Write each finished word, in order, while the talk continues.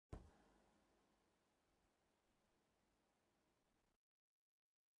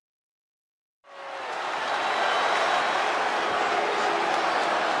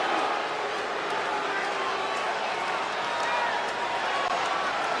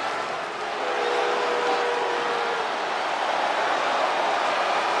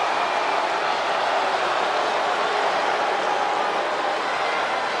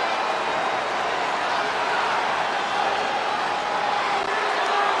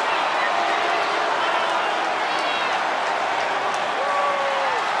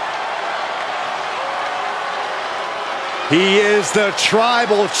He is the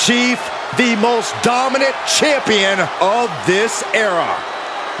tribal chief, the most dominant champion of this era.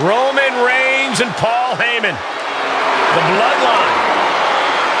 Roman Reigns and Paul Heyman. The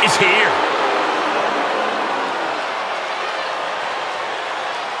bloodline is here.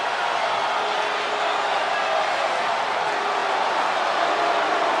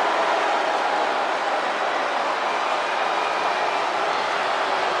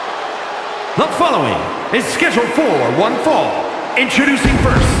 The following is scheduled for one fall. Introducing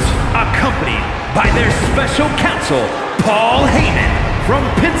first, accompanied by their special counsel, Paul Heyman from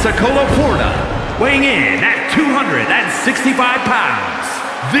Pensacola, Florida, weighing in at 265 pounds,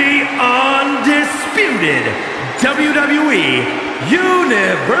 the undisputed WWE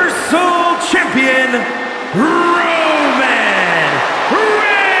Universal Champion, Roman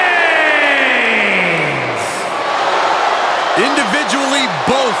Reigns! Individually,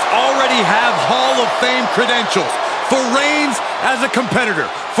 both already have Hall of Fame credentials. For Reigns as a competitor,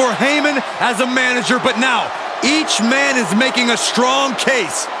 for Heyman as a manager, but now each man is making a strong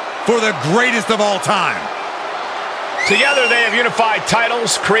case for the greatest of all time. Together they have unified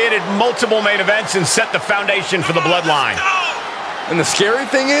titles, created multiple main events, and set the foundation for the bloodline. And the scary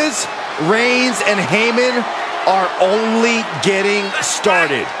thing is, Reigns and Heyman are only getting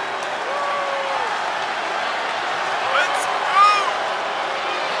started.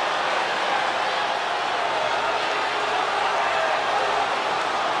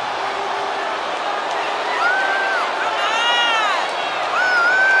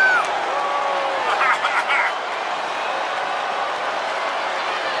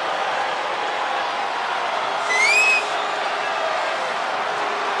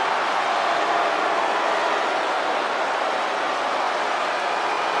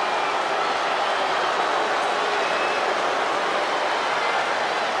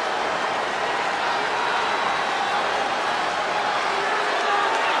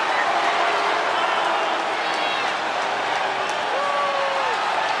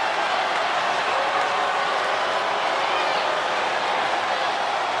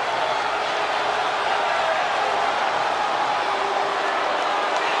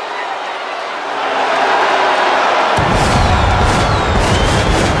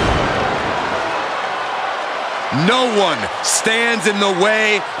 No one stands in the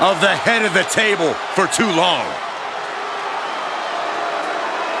way of the head of the table for too long.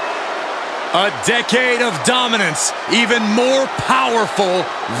 A decade of dominance, even more powerful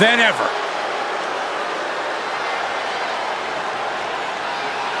than ever.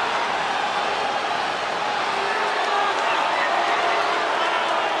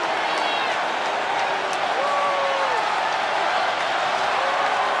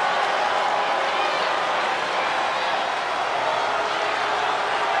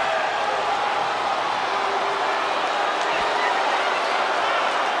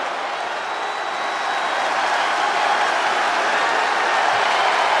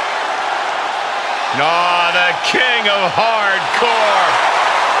 The king of hardcore.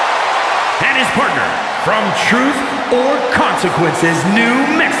 And his partner from Truth or Consequences, New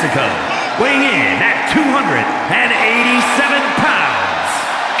Mexico, weighing in at 287 pounds,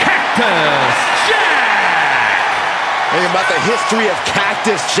 Cactus Jack! Thinking about the history of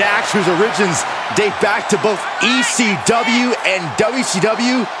Cactus Jack, whose origins date back to both ECW and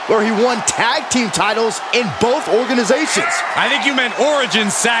WCW, where he won tag team titles in both organizations. I think you meant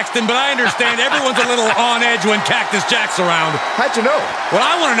origins, Saxton, but I understand everyone's a little on edge when Cactus Jack's around. How'd you know? What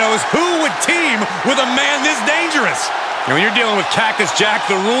I want to know is who would team with a man this dangerous? And when you're dealing with Cactus Jack,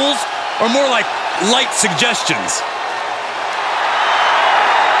 the rules are more like light suggestions.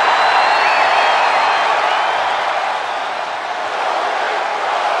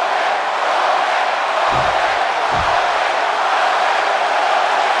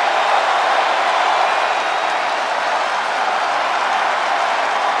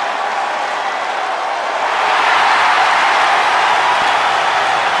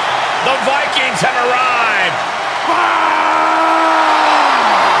 The Vikings have arrived.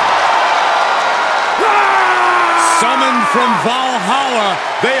 Summoned from Valhalla,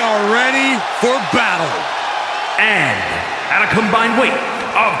 they are ready for battle. And at a combined weight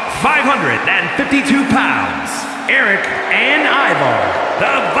of 552 pounds, Eric and Ivar,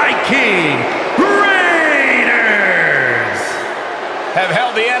 the Viking Raiders, have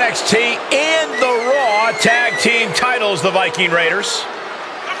held the NXT and the Raw tag team titles, the Viking Raiders.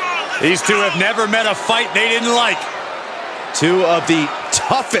 These two have never met a fight they didn't like. Two of the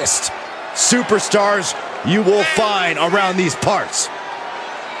toughest superstars you will find around these parts.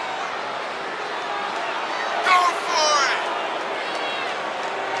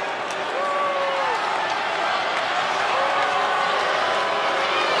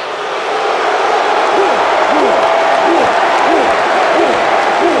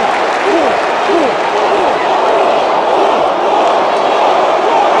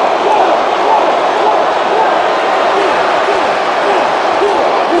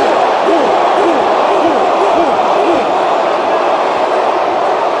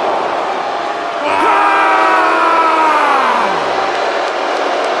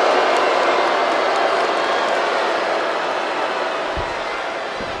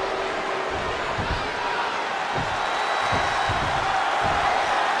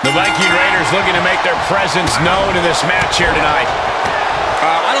 The Viking Raiders looking to make their presence known in this match here tonight.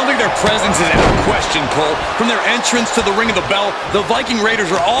 I don't think their presence is out of question, Cole. From their entrance to the Ring of the Bell, the Viking Raiders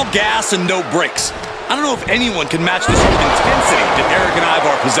are all gas and no brakes. I don't know if anyone can match the sort of intensity that Eric and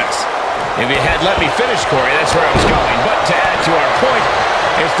Ivar possess. If you had let me finish, Corey, that's where I was going. But to add to our point,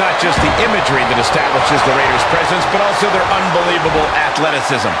 it's not just the imagery that establishes the Raiders' presence, but also their unbelievable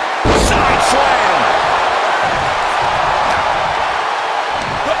athleticism. Side slam!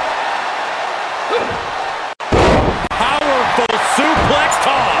 Powerful suplex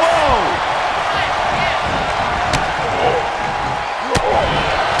toss. Whoa!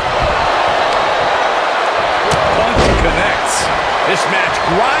 Punch connects. This match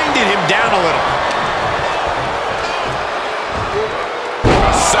grinded him down a little.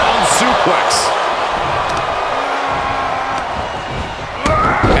 Sound suplex.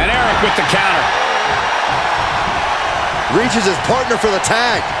 And Eric with the counter. Reaches his partner for the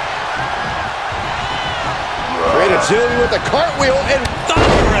tag. Great agility with the cartwheel and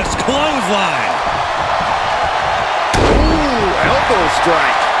Thunderous clothesline. ooh, elbow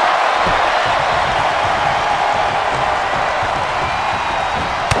strike.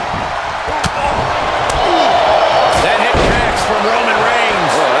 That hit connects from Roman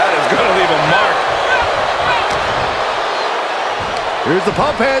Reigns. Oh, that is going to leave a mark. Here's the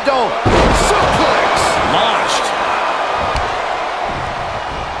pump handle. Suplex. Launched.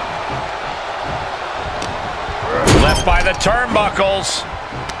 Left by the turnbuckles.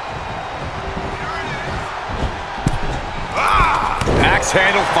 Axe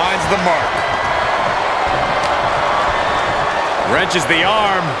handle finds the mark. Wrenches the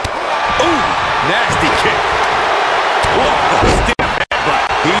arm. Ooh, nasty kick. Whoa, stiff headbutt.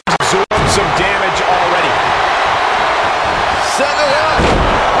 He's absorbed some damage already. Set it up.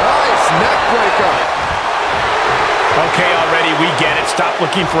 Nice neck breaker. Okay, already, we get it. Stop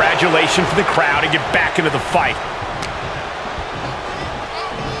looking for adulation from the crowd and get back into the fight.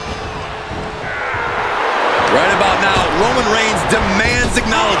 Right about now, Roman Reigns demands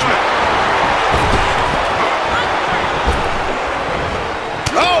acknowledgement.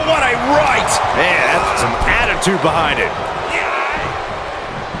 Oh, what a right! Man, that's some attitude behind it.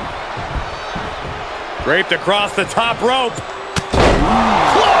 Draped across the top rope.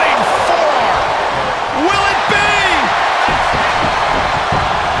 Flying forearm! Will it be?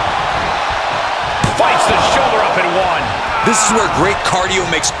 Fights the shoulder up in one. This is where great cardio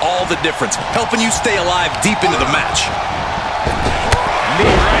makes all the difference, helping you stay alive deep into the match. Knee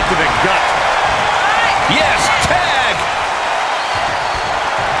right to the gut. Yes, tag!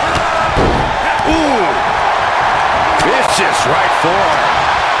 Ooh! Vicious right forearm.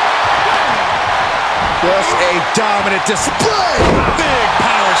 Just a dominant display. Big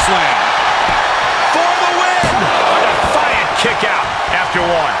power slam. For the win! A defiant kick out after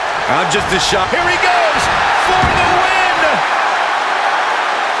one. I'm just as shocked. Here he goes for the win!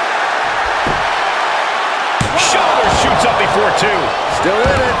 Shoulder shoots up before two. Still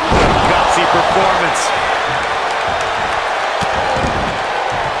in it. Gutsy performance.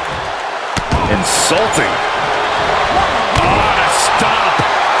 Insulting. On a stop.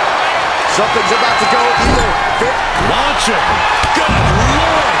 Something's about to go either. Launcher. Good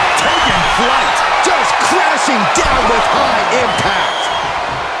Lord. Taking flight. Just crashing down with high impact.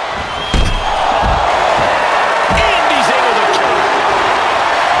 And he's able to kill it.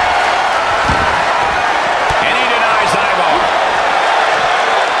 And he denies Ivar.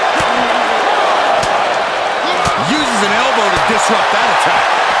 Uses an elbow to disrupt that attack.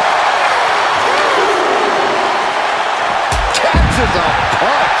 Catches a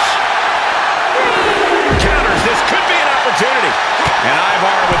punch. Counters. This could be an opportunity. And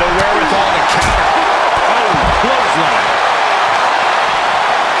Ivar with the wherewithal to counter. Oh, clothesline.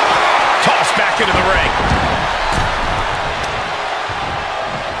 Tossed back into the ring.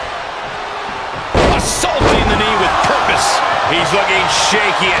 Assaulting the knee with purpose. He's looking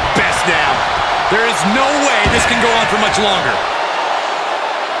shaky at best now. There is no way this can go on for much longer.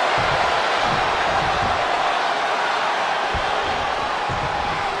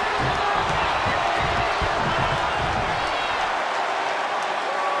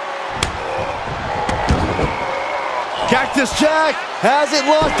 Cactus Jack has it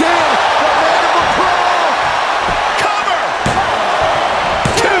locked in. The mandible claw. Cover!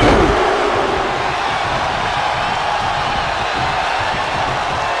 Two!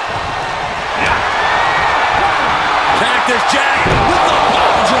 Cactus Jack with the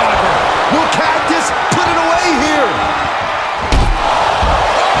bottle driver. Will Cactus put it away here?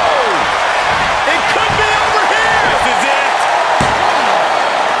 Oh! It could be over here! This is it.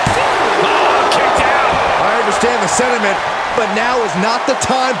 Oh, kicked out! I understand the sentiment, but now is not the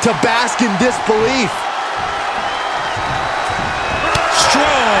time to bask in disbelief.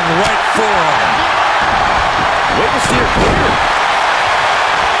 Strong right forearm. Way to steer clear.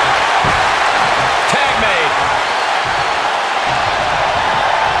 Tag made.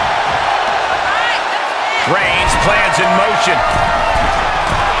 Reigns plans in motion.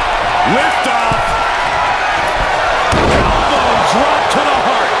 Lift off. Elbow drop to the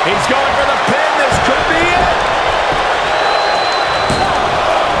heart. He's going for the pin. This could be it.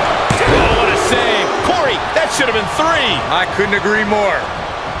 Oh, what a save. Corey, that should have been 3. I couldn't agree more.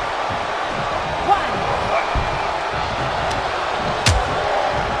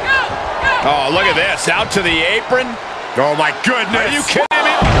 Oh, look at this. Out to the apron. Oh, my goodness. Are you kidding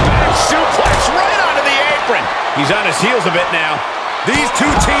me? Back suplex right onto the apron. He's on his heels a bit now. These two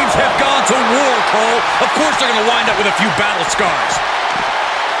teams have gone to war, Cole. Of course they're going to wind up with a few battle scars.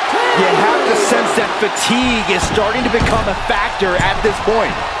 You have to sense that fatigue is starting to become a factor at this point.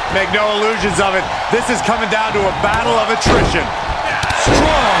 Make no illusions of it. This is coming down to a battle of attrition.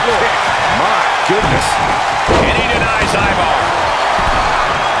 Strong kick. My goodness. And he denies Ivar.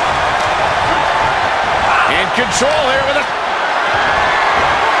 In control here with a...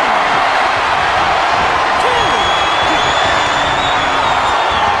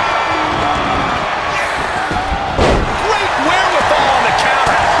 Great wherewithal on the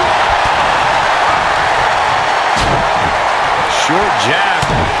counter. Short jab.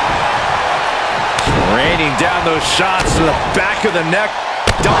 Raining down those shots to the back of the neck.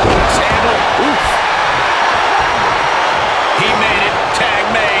 Dominance handle. Oof. He made it. Tag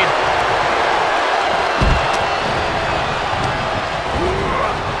made.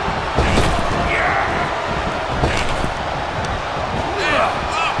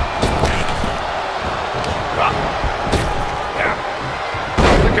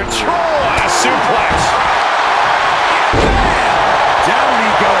 The control on a suplex. Down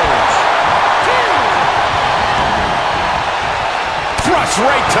he goes. Thrust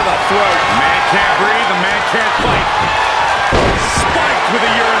right to the throat. Man can't breathe, the man can't fight. Spiked with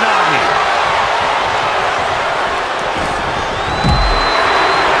a Uranagi.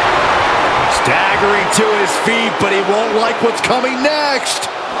 Staggering to his feet, but he won't like what's coming next.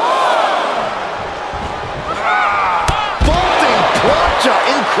 Vaulting plancha,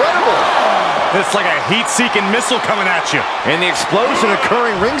 incredible. It's like a heat-seeking missile coming at you. And the explosion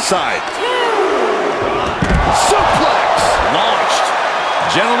occurring ringside. Suplex. Launched.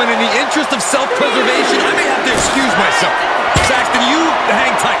 Gentlemen, in the interest of self-preservation, I may have to excuse myself. Saxton, you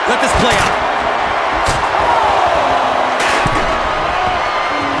hang tight. Let this play out.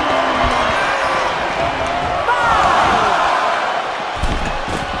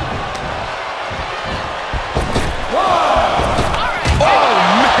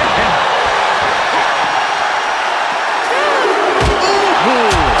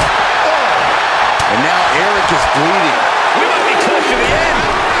 Bleeding. We might be close to the end.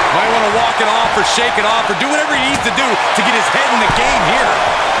 Might want to walk it off or shake it off or do whatever he needs to do to get his head in the game here.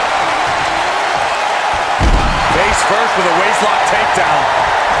 Face first with a waistlock takedown.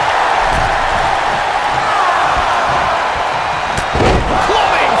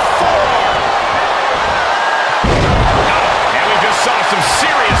 Plumbing forearm. And we just saw some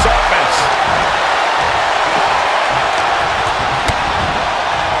serious offense.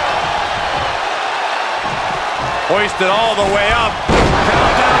 Hoisted all the way up.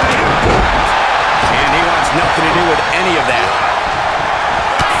 And he wants nothing to do with any of that.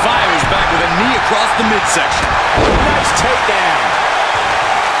 Fires back with a knee across the midsection. Nice takedown.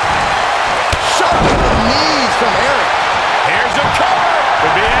 Shot to the knees from Eric. Here's the cover.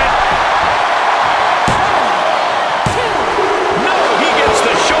 Could be it. No, he gets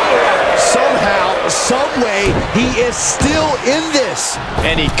the shoulder up. Somehow, someway, he is still in this.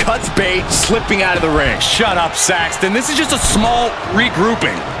 And he cuts bait, slipping out of the ring. Shut up, Saxton. This is just a small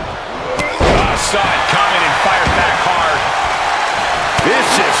regrouping. Saw it coming and fired back hard.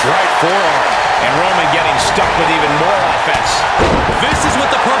 Vicious right forearm. And Roman getting stuck with even more offense. This is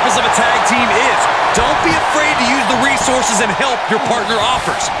what the purpose of a tag team is. Don't be afraid to use the resources and help your partner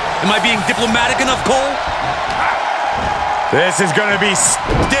offers. Am I being diplomatic enough, Cole? This is going to be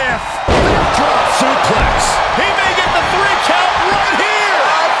stiff. Drop suplex. He may get the 3 count right here.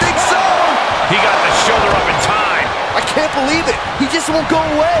 I think so. He got the shoulder up in time. I can't believe it. He just won't go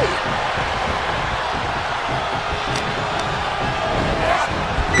away.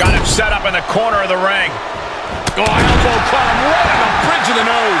 Got him set up in the corner of the ring. Oh, elbow caught him right on the bridge of the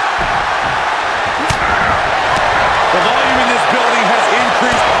nose. The volume in this building has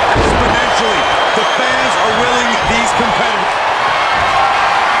increased exponentially. The fans are willing these competitors.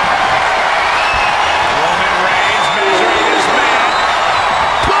 Roman Reigns measuring his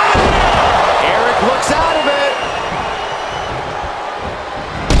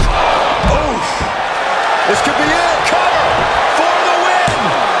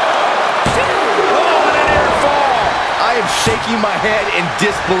head in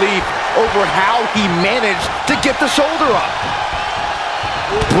disbelief over how he managed to get the shoulder up.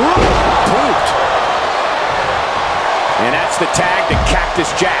 Boot. And that's the tag to Cactus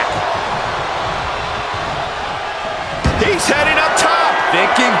Jack. He's heading up top.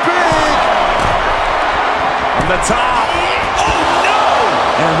 Thinking big. On the top. Oh, no!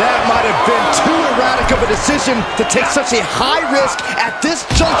 And that might have been too erratic of a decision to take such a high risk at this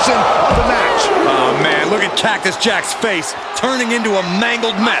junction of the match. Oh, man, look at Cactus Jack's face, turning into a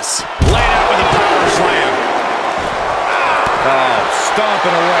mangled mess. Laid out with a power slam. Oh,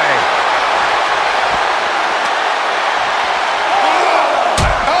 stomping away.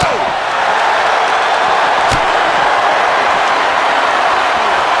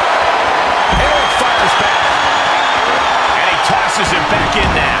 Tosses him back in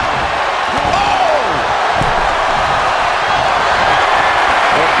now. Oh!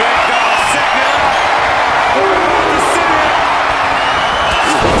 The big dog setting it up.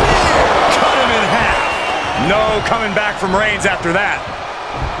 Cut him in half. No coming back from Reigns after that.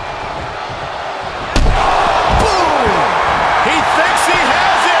 Boom! He thinks he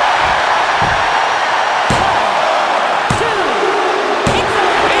has it.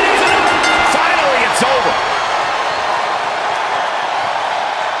 It isn't. Finally, it's over.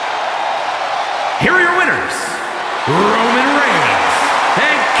 Here are your winners, Roman Reigns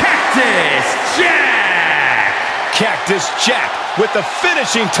and Cactus Jack. Cactus Jack with the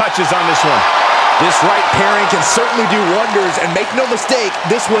finishing touches on this one. This right pairing can certainly do wonders, and make no mistake,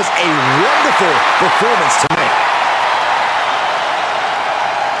 this was a wonderful performance tonight.